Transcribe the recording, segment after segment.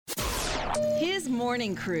His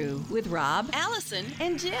Morning Crew with Rob, Allison,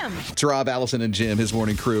 and Jim. It's Rob, Allison, and Jim, His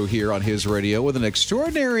Morning Crew here on His Radio with an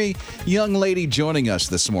extraordinary young lady joining us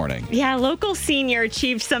this morning. Yeah, local senior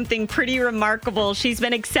achieved something pretty remarkable. She's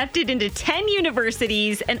been accepted into 10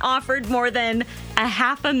 universities and offered more than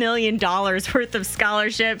 $500,000 worth of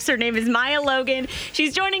scholarships. Her name is Maya Logan.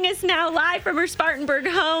 She's joining us now live from her Spartanburg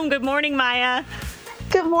home. Good morning, Maya.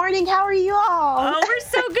 Good morning. How are you all? Oh, we're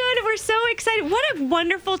so good. We're so excited. What a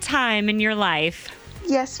wonderful time in your life.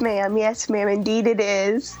 Yes, ma'am. Yes, ma'am. Indeed it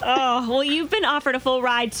is. Oh, well, you've been offered a full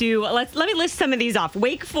ride to, let me list some of these off.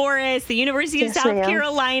 Wake Forest, the University of South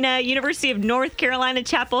Carolina, University of North Carolina,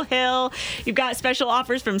 Chapel Hill. You've got special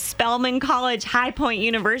offers from Spelman College, High Point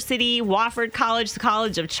University, Wofford College, the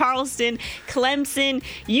College of Charleston, Clemson,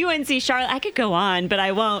 UNC Charlotte. I could go on, but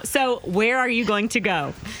I won't. So where are you going to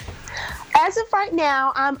go? As of right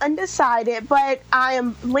now, I'm undecided, but I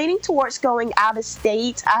am leaning towards going out of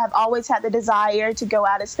state. I have always had the desire to go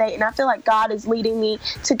out of state, and I feel like God is leading me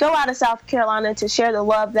to go out of South Carolina to share the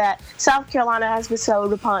love that South Carolina has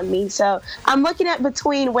bestowed upon me. So I'm looking at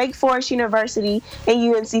between Wake Forest University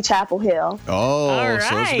and UNC Chapel Hill. Oh,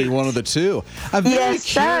 so this will be one of the two. I'm very Yes,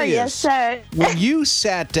 sir. curious. Yes, sir. When you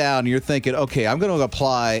sat down, you're thinking, okay, I'm going to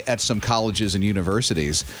apply at some colleges and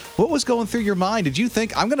universities. What was going through your mind? Did you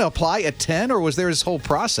think, I'm going to apply at 10, or was there this whole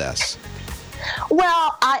process?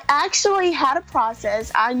 Well, I actually had a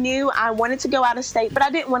process. I knew I wanted to go out of state, but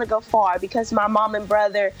I didn't want to go far because my mom and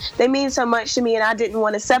brother, they mean so much to me, and I didn't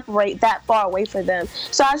want to separate that far away from them.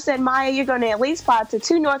 So I said, Maya, you're going to at least apply to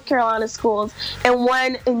 2 North Carolina schools and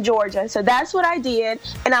 1 in Georgia. So that's what I did,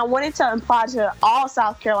 and I wanted to apply to all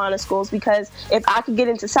South Carolina schools because if I could get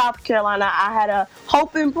into South Carolina, I had a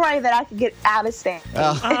hope and pray that I could get out of state.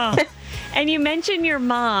 And you mentioned your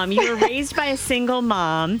mom. You were raised by a single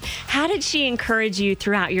mom. How did she encourage you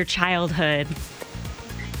throughout your childhood?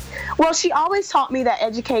 Well, she always taught me that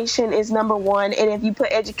education is number one, and if you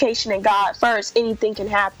put education and God first, anything can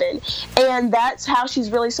happen. And that's how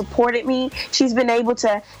she's really supported me. She's been able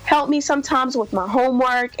to help me sometimes with my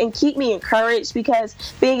homework and keep me encouraged because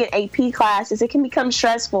being in AP classes, it can become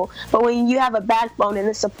stressful. But when you have a backbone and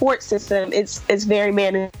a support system, it's very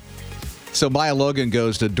manageable. So Maya Logan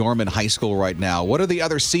goes to Dorman High School right now. What are the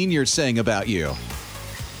other seniors saying about you?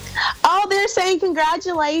 Oh, they're saying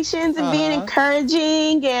congratulations and being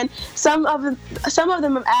encouraging, and some of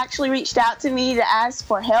them have actually reached out to me to ask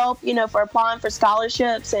for help, for applying for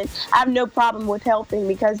scholarships, and I have no problem with helping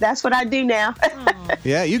because that's what I do now.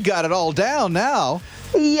 Yeah, you got it all down now.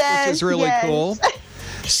 Yes, which is really cool.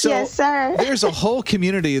 So yes, sir. There's a whole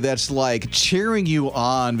community that's like cheering you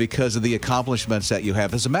on because of the accomplishments that you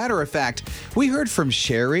have. As a matter of fact, we heard from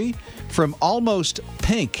Sherry from Almost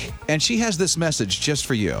Pink, and she has this message just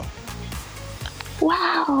for you.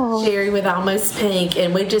 Wow. Sherry with Almost Pink,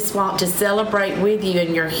 and we just want to celebrate with you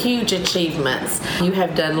and your huge achievements. You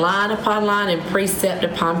have done line upon line and precept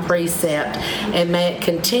upon precept, and may it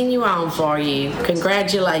continue on for you.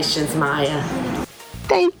 Congratulations, Maya.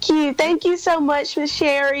 Thank you. Thank you so much, Miss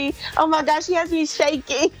Sherry. Oh, my gosh, she has me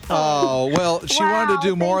shaking. Oh, well, she wanted to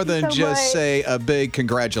do more than so just much. say a big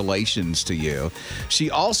congratulations to you.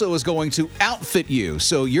 She also is going to outfit you.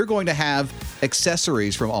 So you're going to have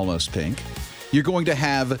accessories from Almost Pink. You're going to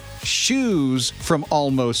have shoes from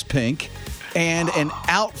Almost Pink and an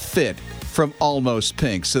outfit from Almost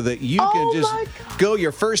Pink so that you can just go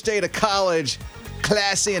your first day to college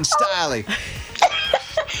classy and stylish.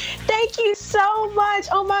 Thank you so much.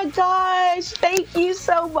 Oh, my gosh. Thank you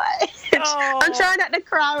so much. Oh. I'm trying not to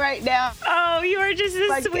cry right now. Oh, you are just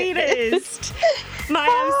the sweetest. Maya,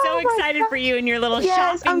 I'm so excited for you and your little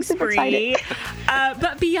shopping I'm super spree.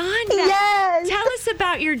 But beyond that, Yes. tell us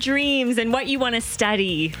about your dreams and what you want to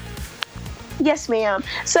study. Yes, ma'am.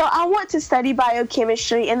 So I want to study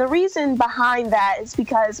biochemistry, and the reason behind that is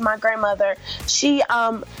because my grandmother, she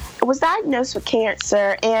was diagnosed with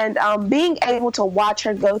cancer, and being able to watch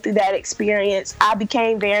her go through that experience, I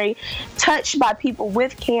became very touched by people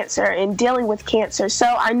with cancer and dealing with cancer. So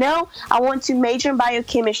I know I want to major in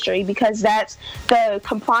biochemistry because that's the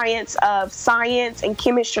compliance of science and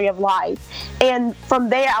chemistry of life. And from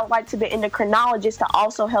there, I would like to be an endocrinologist to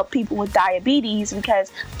also help people with diabetes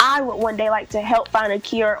because I would one day like to help find a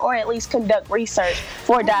cure or at least conduct research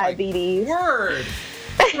for diabetes. Word.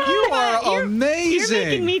 You are amazing. You're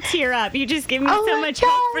making me tear up. You just give me so much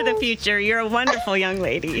hope for the future. You're a wonderful young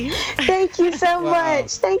lady. Thank you so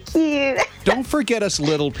much. Thank you. Don't forget us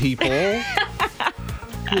little people.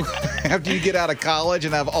 After you get out of college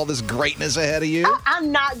and have all this greatness ahead of you.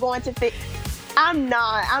 I'm not going to fit. I'm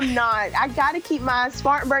not. I got to keep my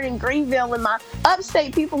Spartanburg and Greenville and my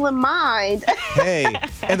upstate people in mind. Hey,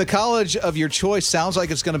 And the college of your choice sounds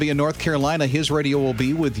like it's going to be in North Carolina. His radio will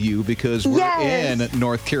be with you because we're in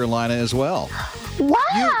North Carolina as well.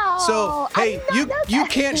 Wow. Hey, you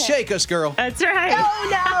can't shake us, girl. That's right.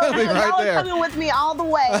 No. Be right Y'all there. are coming with me all the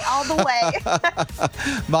way.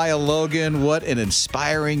 Maya Logan, what an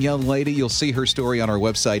inspiring young lady. You'll see her story on our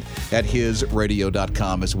website at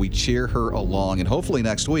hisradio.com as we cheer her along. And hopefully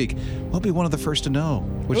next week, we'll be one of the first to know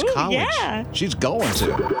which college she's going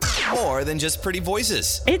to. More than just pretty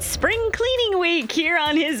voices. It's spring cleaning week here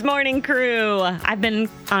on His Morning Crew. I've been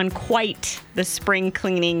on quite the spring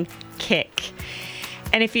cleaning kick.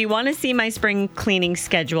 And if you want to see my spring cleaning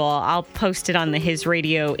schedule, I'll post it on the His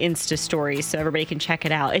Radio Insta story so everybody can check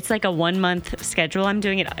it out. It's like a 1-month schedule. I'm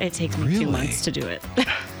doing it. It takes me 2 months to do it.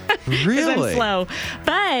 Really? I'm slow.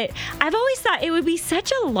 But I've always thought it would be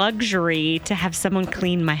such a luxury to have someone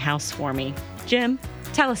clean my house for me. Jim,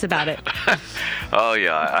 tell us about it. Oh,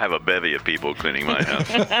 yeah. I have a bevy of people cleaning my house.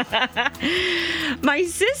 My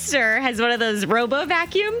sister has one of those robo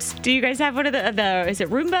vacuums. Do you guys have one of the is it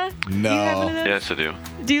Roomba? No. Do you have one of those? Yes, I do.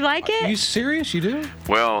 Do you like it? Are you serious? You do?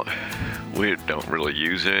 Well, we don't really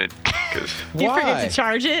use it because, Do you forget to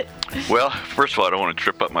charge it? well, first of all, I don't want to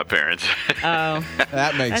trip up my parents. Oh,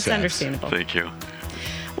 That makes that's sense. understandable. Thank you.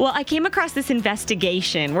 Well, I came across this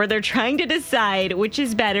investigation where they're trying to decide which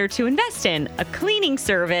is better to invest in, a cleaning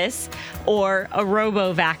service or a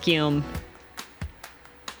robo vacuum.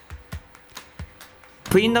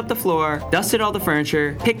 Cleaned up the floor, dusted all the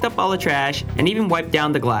furniture, picked up all the trash, and even wiped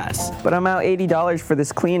down the glass. But I'm out $80 for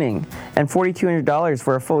this cleaning and $4,200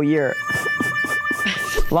 for a full year.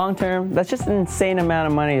 Long term, that's just an insane amount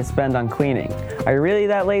of money to spend on cleaning. Are you really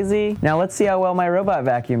that lazy? Now let's see how well my robot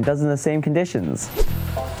vacuum does in the same conditions.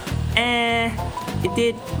 It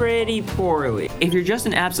did pretty poorly. If you're just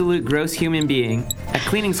an absolute gross human being, a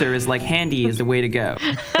cleaning service like Handy is the way to go.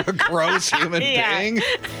 A gross human being?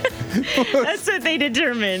 That's what they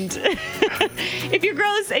determined. If you're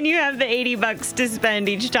gross and you have the $80 to spend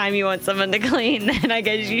each time you want someone to clean, then I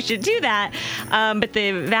guess you should do that. But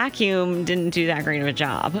the vacuum didn't do that great of a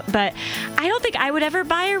job. But I don't think I would ever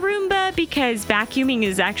buy a Roomba because vacuuming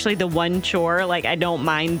is actually the one chore like I don't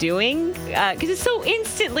mind doing because it's so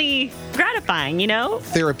instantly gratifying, you know?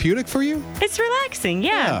 Therapeutic for you? It's relaxing,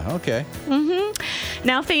 yeah. Okay.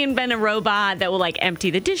 Now, if they invent a robot that will like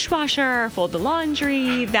empty the dishwasher, fold the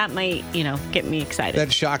laundry, that might, get me excited.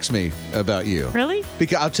 That shocks me about you. Really?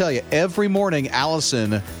 Because I'll tell you, every morning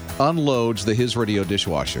Allison unloads the His Radio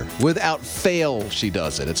dishwasher. Without fail, she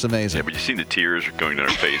does it. It's amazing. Yeah, but you see the tears going down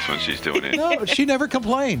her face when she's doing it. No, she never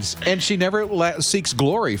complains, and she never seeks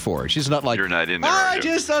glory for it. She's not like, You're not in there, I are you?"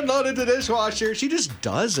 just unloaded the dishwasher. She just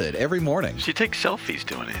does it every morning. She takes selfies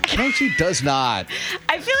doing it. No, she does not.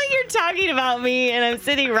 I feel like you're talking about me, and I'm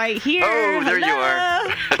sitting right here. Oh, there you Hello.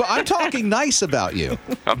 are. But I'm talking nice about you.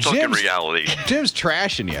 I'm talking reality. Jim's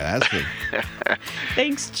trashing you. That's the,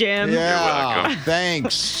 Thanks, Jim. yeah. welcome.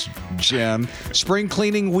 Thanks, Jim. Spring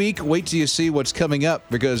cleaning week. Wait till you see what's coming up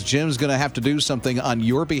because Jim's going to have to do something on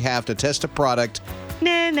your behalf to test a product.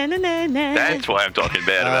 Na, na, na, na, na. That's why I'm talking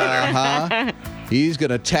bad about her. He's going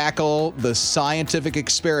to tackle the scientific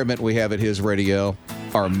experiment we have at his radio,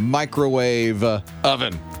 our microwave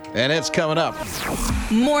oven. And it's coming up.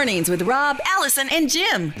 Mornings with Rob, Allison, and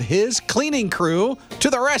Jim. His cleaning crew to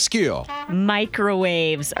the rescue.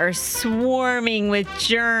 Microwaves are swarming with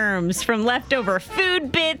germs from leftover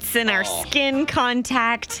food bits and our skin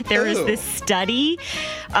contact. There was this study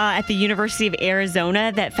at the University of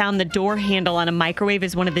Arizona that found the door handle on a microwave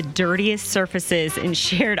is one of the dirtiest surfaces in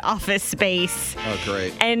shared office space. Oh,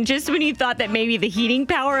 great. And just when you thought that maybe the heating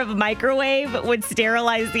power of a microwave would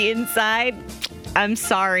sterilize the inside, I'm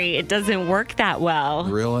sorry, it doesn't work that well.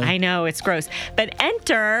 Really? I know, it's gross. But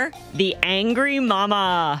enter the Angry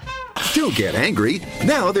Mama. Don't get angry.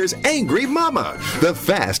 Now there's Angry Mama, the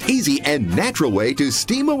fast, easy, and natural way to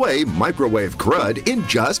steam away microwave crud in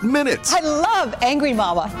just minutes. I love Angry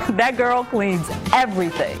Mama. That girl cleans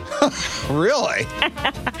everything. Really?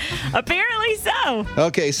 Apparently so.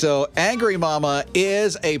 Okay, so Angry Mama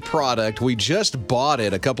is a product. We just bought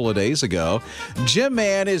it a couple of days ago. Jim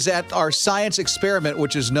Mann is at our science experiment,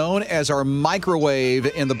 which is known as our microwave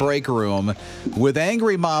in the break room, with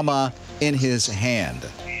Angry Mama in his hand.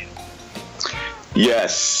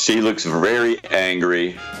 Yes, she looks very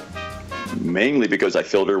angry, mainly because I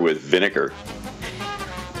filled her with vinegar.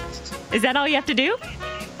 Is that all you have to do?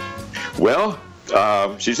 Well,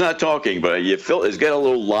 she's not talking, but it's got a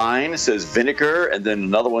little line that says vinegar, and then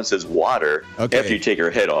another one says water. Okay. After you take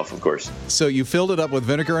her head off, of course. So you filled it up with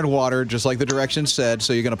vinegar and water, just like the directions said.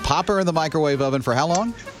 So you're going to pop her in the microwave oven for how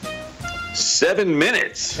long? 7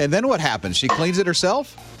 minutes. And then what happens? She cleans it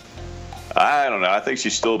herself? I don't know. I think she'd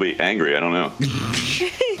still be angry. I don't know.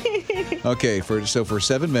 Okay, for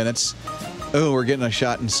 7 minutes. Oh, we're getting a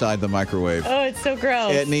shot inside the microwave. Oh, it's so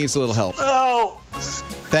gross. It needs a little help. Oh.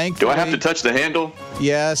 Thankfully. Do I have to touch the handle?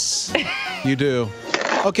 Yes, you do.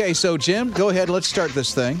 Okay, so Jim, go ahead. Let's start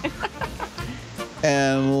this thing.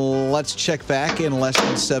 And let's check back in less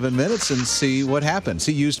than 7 minutes and see what happens.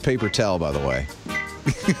 He used paper towel, by the way,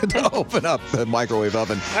 to open up the microwave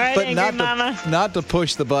oven. All right, but Angry Mama. not to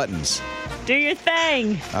push the buttons. Do your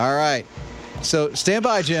thing. All right. So stand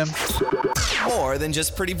by, Jim. More than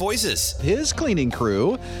just pretty voices. His cleaning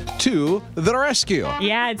crew to the rescue.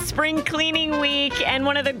 Yeah, it's spring cleaning week, and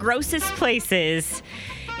one of the grossest places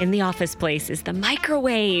in the office place is the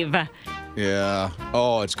microwave. Yeah.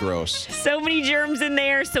 Oh, it's gross. So many germs in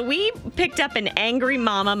there. So we picked up an Angry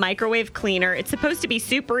Mama microwave cleaner. It's supposed to be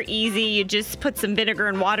super easy. You just put some vinegar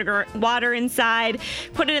and water inside,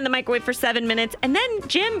 put it in the microwave for 7 minutes, and then,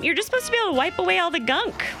 Jim, you're just supposed to be able to wipe away all the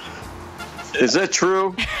gunk. Is that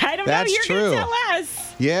true? I don't That's know. You're true. going to tell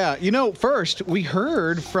us. Yeah. First, we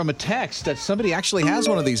heard from a text that somebody actually has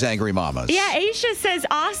one of these Angry Mamas. Yeah, Aisha says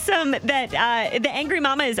awesome that the Angry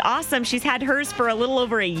Mama is awesome. She's had hers for a little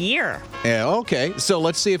over a year. Yeah, okay. So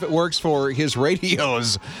let's see if it works for his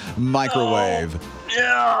radio's microwave.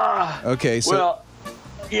 Yeah. Okay, so... Well,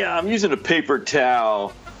 yeah, I'm using a paper towel,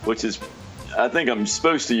 which is, I think I'm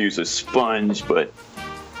supposed to use a sponge, but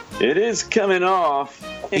it is coming off.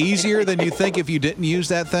 Easier than you think if you didn't use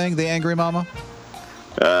that thing, the Angry Mama?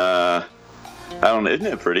 I don't know. Isn't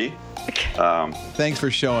it pretty? Thanks for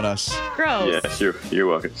showing us. Gross. Yeah, you're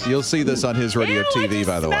welcome. You'll see this on his radio Ew, TV,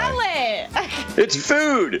 by the way. Smell it. It's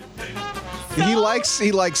food. He likes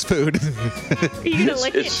food. Are you going to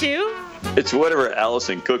lick it too? It's whatever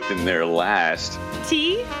Allison cooked in there last.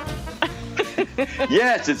 Tea?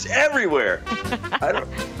 Yes, it's everywhere.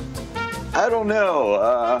 I don't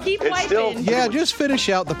know. Keep it's wiping. Yeah, just finish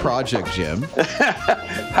out the project, Jim.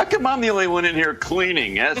 How come I'm the only one in here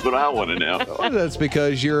cleaning? That's what I want to know. That's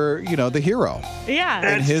because you're, the hero. Yeah.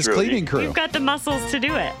 And his true. cleaning crew. You've got the muscles to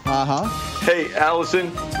do it. Uh-huh. Hey,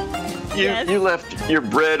 Allison, Yes? you left your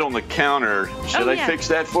bread on the counter. Should I yeah. fix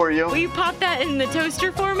that for you? Will you pop that in the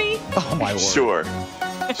toaster for me? Oh, my word.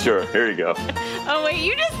 Sure. Here you go. Oh, wait,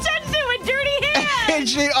 you just touched it with dirty hands. And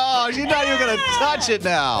she's not even going to touch it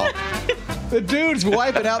now. The dude's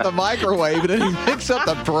wiping out the microwave, and then he picks up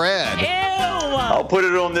the bread. Ew. I'll put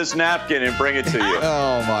it on this napkin and bring it to you.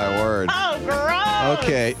 Oh, my word. Oh, gross.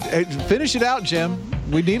 Okay, hey, finish it out, Jim.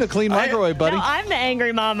 We need a clean microwave, buddy. No, I'm the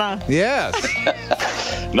Angry Mama. Yes.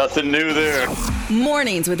 Nothing new there.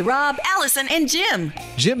 Mornings with Rob, Allison, and Jim.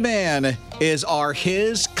 Jim Mann is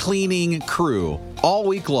his cleaning crew all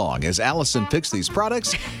week long as Allison picks these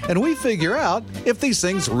products and we figure out if these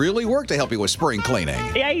things really work to help you with spring cleaning.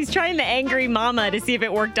 Yeah, he's trying the Angry Mama to see if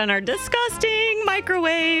it worked on our disgusting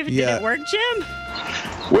microwave. Yeah. Did it work, Jim?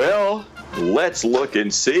 Well, let's look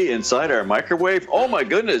and see inside our microwave. Oh my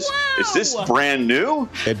goodness. Whoa. Is this brand new?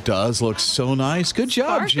 It does look so nice. Good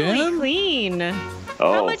job, Sparkly Jim. clean. How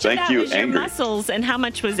Oh, much thank of that you, was Angry. your muscles and how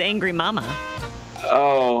much was Angry Mama?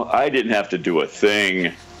 Oh, I didn't have to do a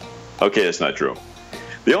thing. Okay, that's not true.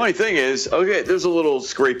 The only thing is, there's a little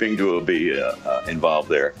scraping to be involved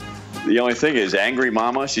there. The only thing is, Angry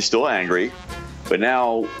Mama, she's still angry. But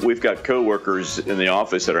now we've got coworkers in the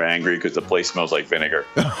office that are angry because the place smells like vinegar.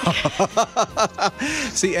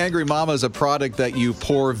 See, Angry Mama is a product that you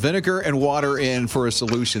pour vinegar and water in for a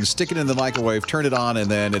solution, stick it in the microwave, turn it on,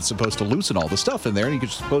 and then it's supposed to loosen all the stuff in there, and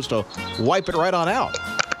you're supposed to wipe it right on out.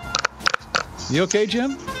 You okay,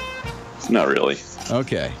 Jim? Not really.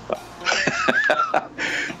 Okay.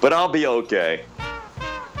 But I'll be okay.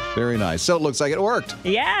 Very nice. So it looks like it worked.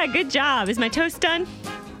 Yeah, good job. Is my toast done?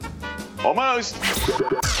 Almost.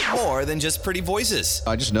 More than just pretty voices.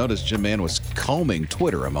 I just noticed Jim Mann was combing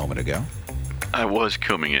Twitter a moment ago. I was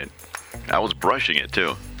combing it. I was brushing it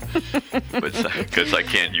too. Because I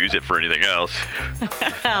can't use it for anything else.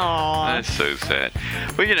 Aww. That's so sad.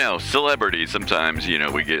 But celebrities, sometimes,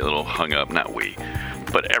 we get a little hung up. Not we,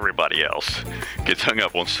 but everybody else gets hung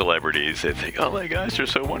up on celebrities. They think, oh my gosh, they're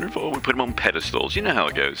so wonderful. We put them on pedestals. You know how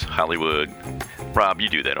it goes. Hollywood. Rob, you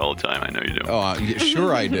do that all the time. I know you do. Oh,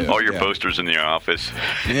 sure I do. All your posters in your office.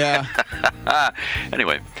 Yeah.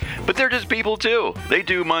 Anyway, but they're just people too. They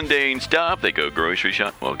do mundane stuff. They go grocery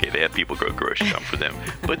shop. Well, okay, they have people go grocery shop for them.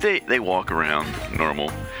 But they walk around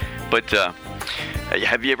normal. But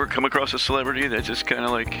Have you ever come across a celebrity that just kind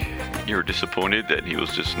of like you were disappointed that he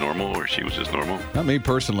was just normal or she was just normal? Not me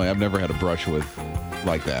personally. I've never had a brush with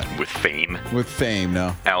like that. With fame? With fame,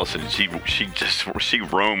 no. Allison, she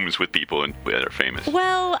roams with people that are famous.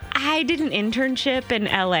 Well, I did an internship in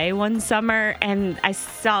LA one summer, and I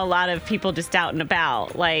saw a lot of people just out and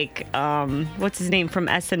about. Like, what's his name from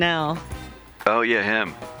SNL? Oh, yeah,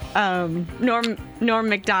 him. Norm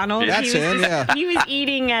Macdonald. That's him, yeah. He was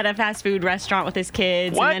eating at a fast food restaurant with his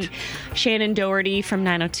kids. What? And then Shannon Doherty from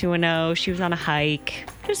 90210, she was on a hike.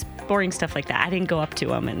 Just boring stuff like that. I didn't go up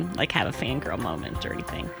to him and like have a fangirl moment or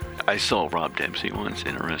anything. I saw Rob Dempsey once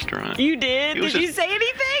in a restaurant. You did? Did you say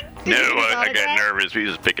anything? No, I got nervous. He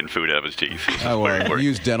was picking food out of his teeth. Oh, well, you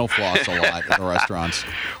use dental floss a lot in restaurants.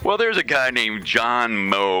 Well, there's a guy named John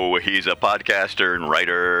Moe. He's a podcaster and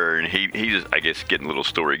writer, and he's, I guess, getting a little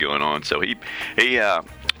story going on. So he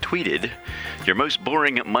tweeted, "Your most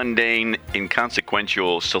boring, mundane,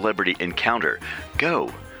 inconsequential celebrity encounter.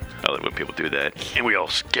 Go." I love when people do that. And we all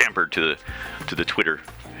scampered to the Twitter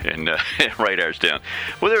and write ours down.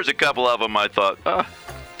 Well, there's a couple of them I thought,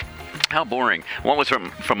 how boring. One was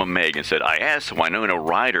from a Meg and said, "I asked Winona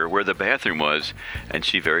Ryder where the bathroom was, and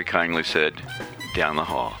she very kindly said, down the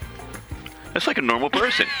hall." That's like a normal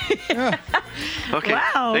person. Yeah. Okay.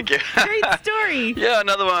 Wow. Thank you. Great story. Yeah,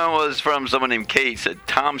 another one was from someone named Kate. Said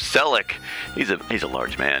Tom Selleck, he's a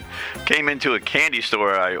large man, came into a candy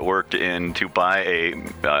store I worked in to buy a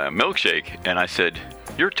milkshake, and I said,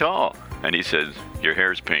 "You're tall," and he said, "Your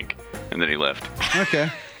hair's pink," and then he left.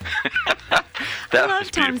 Okay. I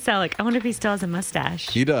love Tom Selleck. I wonder if he still has a mustache.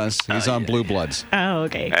 He does. He's on Blue Bloods. Oh,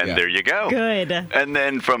 okay. And there you go. Good. And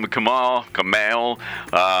then from Kamal,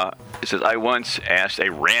 it says, "I once asked a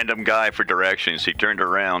random guy for directions. He turned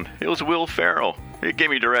around. It was Will Ferrell. He gave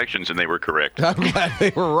me directions, and they were correct." I'm glad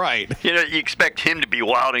they were right. You know, you expect him to be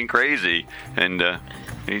wild and crazy, and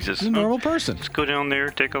he's just a normal person. Just go down there,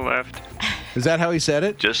 take a left. Is that how he said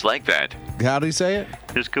it? Just like that. How did he say it?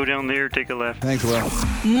 Just go down there, take a left. Thanks, Will.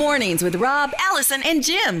 Mornings with Rob, Allison, and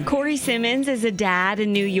Jim. Corey Simmons is a dad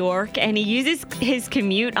in New York, and he uses his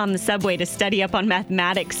commute on the subway to study up on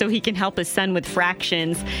mathematics so he can help his son with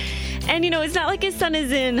fractions. And, you know, it's not like his son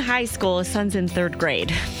is in high school. His son's in 3rd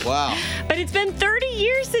grade. Wow. But it's been 30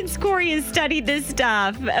 years since Corey has studied this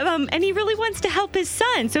stuff, and he really wants to help his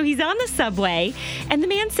son. So he's on the subway, and the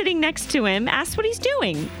man sitting next to him asks what he's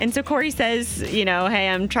doing. And so Corey says, you know, "Hey,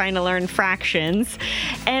 I'm trying to learn fractions."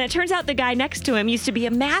 And it turns out the guy next to him used to be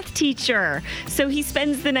a math teacher. So he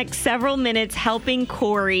spends the next several minutes helping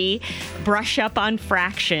Corey brush up on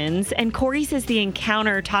fractions. And Corey says the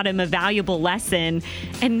encounter taught him a valuable lesson.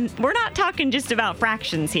 And we're not talking just about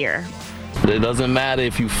fractions here. It doesn't matter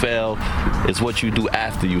if you fail, it's what you do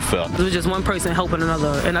after you fail. It was just one person helping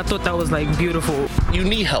another, and I thought that was like beautiful. You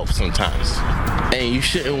need help sometimes, and you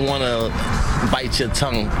shouldn't want to bite your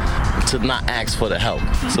tongue to not ask for the help.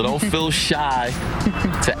 So don't feel shy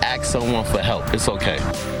to ask someone for help. It's okay.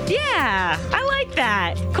 Yeah, I like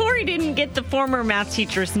that. Corey didn't get the former math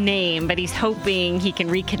teacher's name, but he's hoping he can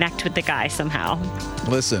reconnect with the guy somehow.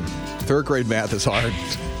 Listen, 3rd grade math is hard.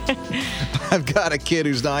 I've got a kid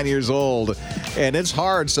who's 9 years old, and it's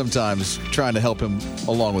hard sometimes trying to help him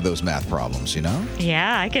along with those math problems, you know?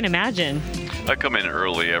 Yeah, I can imagine. I come in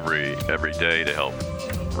early every day to help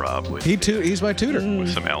Rob with. He's my tutor.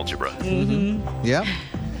 With some algebra. Mm-hmm. Yeah.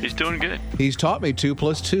 He's doing good. He's taught me 2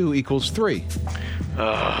 + 2 = 3. We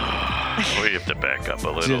have to back up a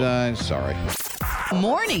little. Did I? Sorry.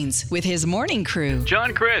 Mornings with his morning crew.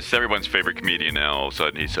 John Chris, everyone's favorite comedian now. All of a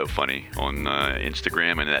sudden, he's so funny on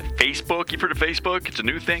Instagram and that Facebook. You've heard of Facebook? It's a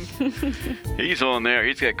new thing. He's on there.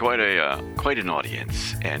 He's got quite an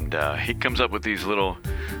audience, and he comes up with these little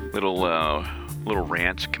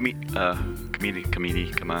rants.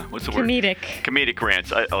 Comedic. Come on, what's the word? Comedic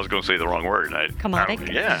rants. I was going to say the wrong word.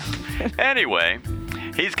 Comedic. Yeah. Anyway,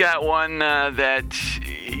 he's got one that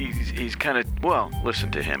he's kind of, well, listen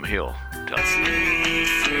to him. He'll tell us.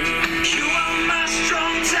 You are my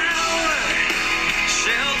strong tower,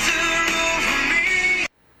 shelter over me.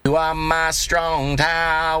 You are my strong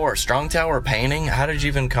tower. Strong Tower Painting? How did you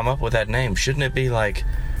even come up with that name? Shouldn't it be like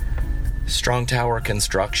Strong Tower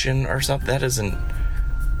Construction or something? That isn't...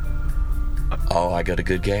 Oh, I got a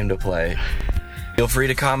good game to play. Feel free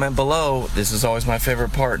to comment below. This is always my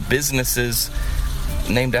favorite part. Businesses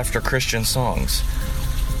named after Christian songs.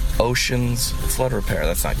 Oceans Flood Repair.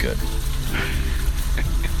 That's not good.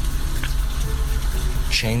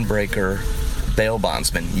 Chainbreaker Bail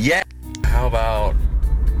Bondsman. Yeah! How about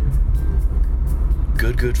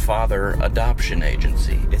Good Father Adoption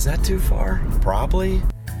Agency? Is that too far? Probably.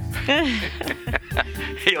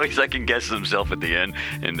 He always second guesses himself at the end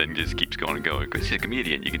and then just keeps going and going. Because he's a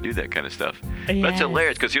comedian, you can do that kind of stuff. Yes. That's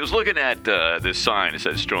hilarious because he was looking at this sign that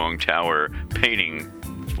says Strong Tower Painting,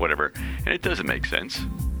 whatever, and it doesn't make sense.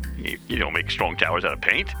 You don't make strong towers out of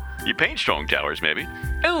paint. You paint strong towers, maybe.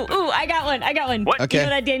 Ooh, I got one. What? Okay. You know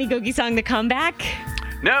that Danny Gogi song, The Comeback?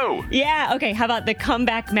 No. Yeah, okay. How about the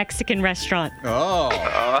Comeback Mexican Restaurant? Oh.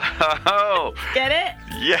 Get it?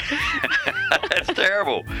 Yeah. That's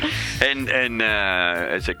terrible. And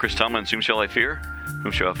is it Chris Tomlin's Whom Shall I Fear?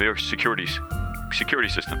 Whom Shall I Fear? Security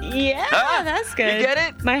system. Yeah, that's good. You get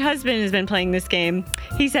it? My husband has been playing this game.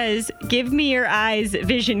 He says, give me your eyes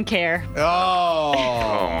vision care. Oh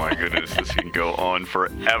my goodness, this can go on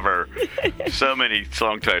forever. So many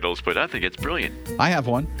song titles, but I think it's brilliant. I have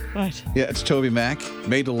one. What? Yeah, it's Toby Mac.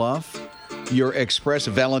 Made to Love. Your Express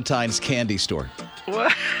Valentine's candy store.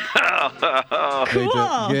 Wow. Cool.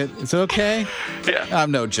 It's okay. Yeah.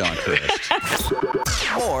 I'm no John Crist.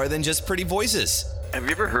 More than just pretty voices. Have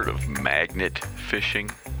you ever heard of magnet fishing?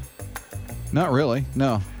 Not really.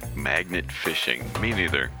 No. Magnet fishing. Me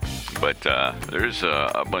neither. But there's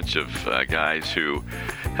a bunch of guys who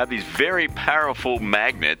have these very powerful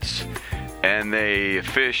magnets, and they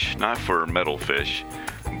fish not for metal fish,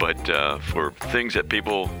 but for things that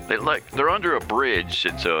people they like. They're under a bridge,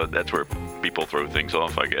 and so that's where people throw things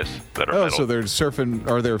off, I guess, that are metal. So they're surfing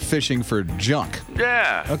or they're fishing for junk.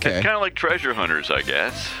 Yeah. Okay. It's kind of like treasure hunters, I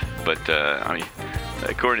guess. But I mean,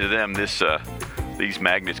 according to them, these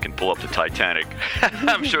magnets can pull up the Titanic.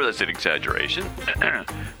 I'm sure that's an exaggeration.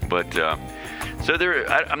 But so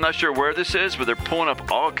I'm not sure where this is, but they're pulling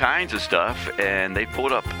up all kinds of stuff, and they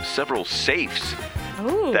pulled up several safes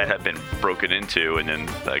that have been broken into, and then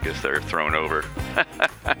I guess they're thrown over.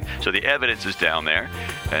 So the evidence is down there,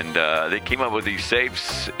 and they came up with these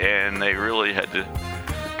safes, and they really had to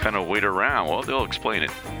kind of wait around. Well, they'll explain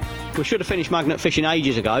it. We should have finished magnet fishing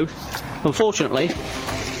ages ago. Unfortunately,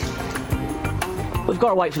 we've got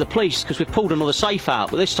to wait for the police because we've pulled another safe out,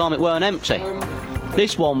 but this time it weren't empty.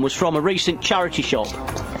 This one was from a recent charity shop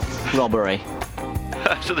robbery.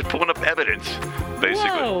 So they're pulling up evidence, basically.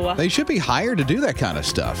 Whoa. They should be hired to do that kind of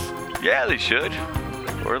stuff. Yeah, they should.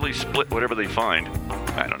 Or at least split whatever they find.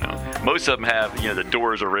 I don't know. Most of them have, the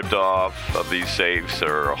doors are ripped off of these safes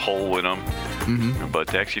or a hole in them. Mm-hmm. But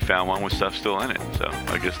they actually found one with stuff still in it. So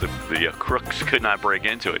I guess the crooks could not break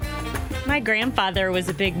into it. My grandfather was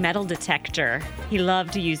a big metal detector. He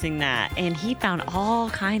loved using that, and he found all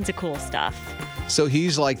kinds of cool stuff. So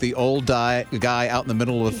he's like the old guy out in the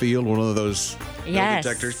middle of the field, one of those metal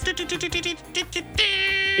detectors.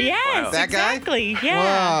 Yes, Wow. That guy? exactly. Yeah.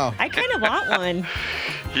 Wow. I kind of want one.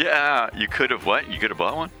 Yeah, you could have what? You could have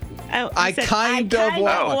bought one? I kind of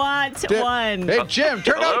want one. Hey, Jim,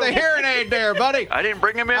 turn Hello? on the hearing aid there, buddy. I didn't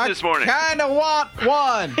bring him in this morning. kind of want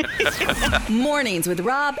one. Mornings with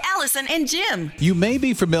Rob, Allison, and Jim. You may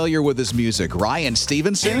be familiar with his music. Ryan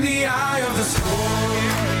Stevenson.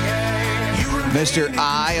 Mr.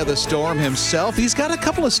 Eye of the Storm himself. He's got a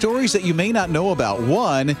couple of stories that you may not know about.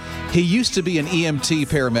 One, he used to be an EMT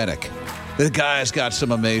paramedic. The guy's got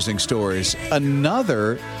some amazing stories.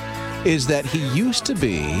 Another is that he used to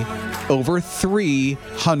be over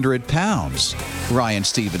 300 pounds, Ryan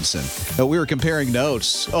Stevenson. We were comparing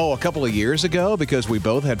notes, a couple of years ago because we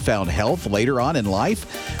both had found health later on in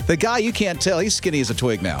life. The guy, you can't tell, he's skinny as a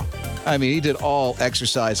twig now. I mean, he did all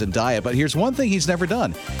exercise and diet, but here's one thing he's never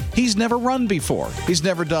done. He's never run before. He's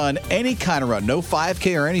never done any kind of run, no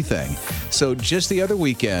 5K or anything. So just the other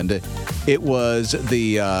weekend, it was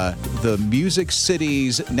the Music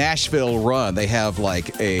City's Nashville run. They have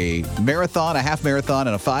like a marathon, a half marathon,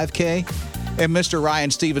 and a 5K. And Mr. Ryan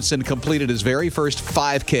Stevenson completed his very first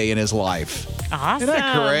 5K in his life. Awesome. Isn't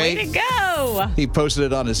that great? Way to go. He posted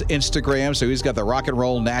it on his Instagram, so he's got the Rock and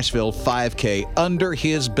Roll Nashville 5K under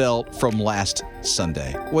his belt from last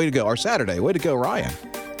Sunday. Way to go. Or Saturday. Way to go, Ryan.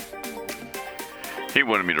 He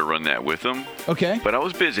wanted me to run that with him. Okay. But I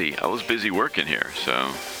was busy. I was busy working here, so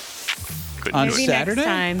couldn't On do it. Maybe Saturday? next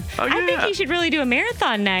time. Oh, I think yeah. he should really do a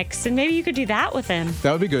marathon next, and maybe you could do that with him.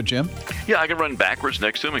 That would be good, Jim. Yeah, I can run backwards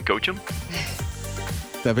next to him and coach him.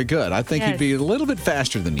 That'd be good. I think Yes. he'd be a little bit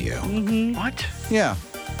faster than you. Mm-hmm. What? Yeah.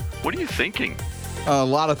 What are you thinking? A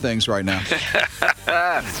lot of things right now.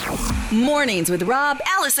 Mornings with Rob,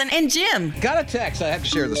 Allison, and Jim. Got a text. I have to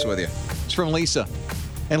share this with you. It's from Lisa.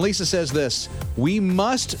 And Lisa says this: we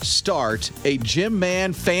must start a Jim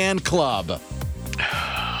Mann fan club.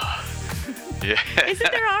 Yeah.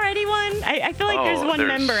 Isn't there already one? I feel like there's one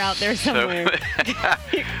member out there somewhere.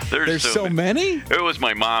 There's so many? It was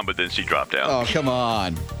my mom, but then she dropped out. Oh, come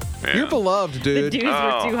on. Yeah. You're beloved, The dude. dues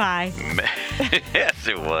were too high. Yes,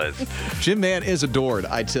 it was. Jim Mann is adored,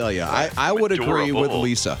 I tell you. I would agree with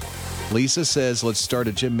Lisa. Lisa says, let's start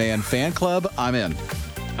a Jim Mann fan club. I'm in.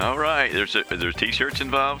 All right. There's T-shirts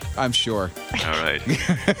involved? I'm sure. All right.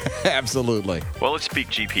 Absolutely. Well, let's speak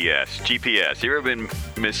GPS. GPS. You ever been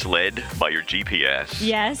misled by your GPS?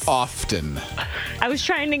 Yes. Often. I was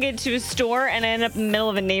trying to get to a store and I ended up in the middle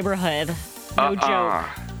of a neighborhood. No joke.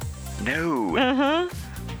 No. Uh-huh.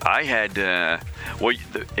 I had,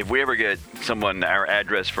 if we ever get someone our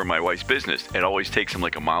address for my wife's business, it always takes them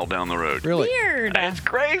like a mile down the road. Really? Weird. That's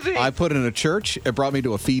crazy. I put in a church. It brought me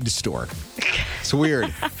to a feed store. It's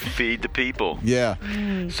weird. Feed the people. Yeah.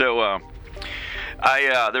 So,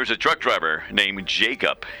 there was a truck driver named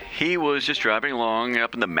Jacob. He was just driving along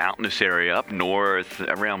up in the mountainous area up north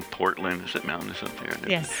around Portland. Is it mountainous up there?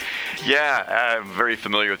 Yes. Yeah, I'm very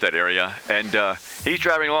familiar with that area. And he's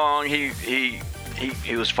driving along.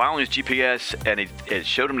 He was following his GPS, and it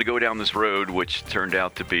showed him to go down this road, which turned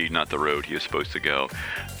out to be not the road he was supposed to go.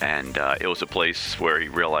 And it was a place where he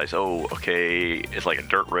realized, oh, okay, it's like a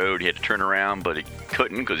dirt road. He had to turn around, but he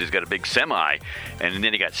couldn't because he's got a big semi. And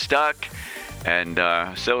then he got stuck. And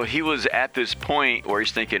so he was at this point where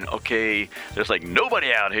he's thinking, okay, there's like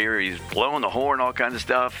nobody out here. He's blowing the horn, all kinds of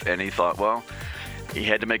stuff. And he thought, well, he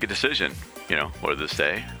had to make a decision, whether to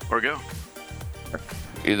stay or go.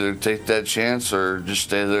 Either take that chance or just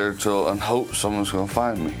stay there and hope someone's going to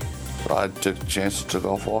find me. So I took the chance and took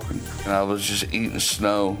off walking. And I was just eating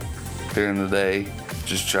snow during the day,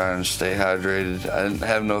 just trying to stay hydrated. I didn't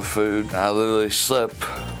have no food. I literally slept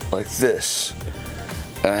like this.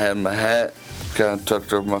 And I had my hat kind of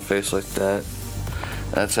tucked over my face like that.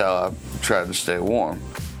 That's how I tried to stay warm.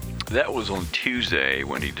 That was on Tuesday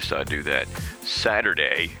when he decided to do that.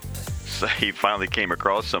 Saturday, so he finally came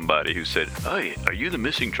across somebody who said, hey, are you the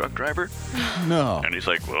missing truck driver? No. And he's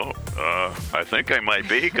like, well, I think I might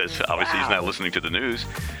be, because obviously he's not listening to the news.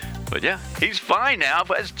 But yeah, he's fine now.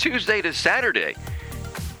 But it's Tuesday to Saturday.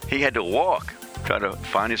 He had to walk, try to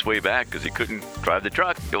find his way back because he couldn't drive the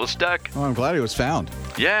truck. It was stuck. Oh, I'm glad he was found.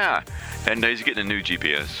 Yeah. And he's getting a new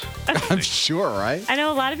GPS. I'm sure, right? I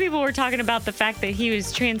know a lot of people were talking about the fact that he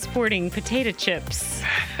was transporting potato chips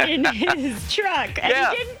in his truck, and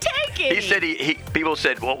he didn't take it. He said people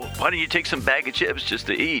said, well, why don't you take some bag of chips just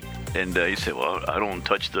to eat? And he said, well, I don't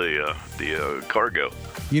touch the cargo.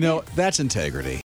 That's integrity.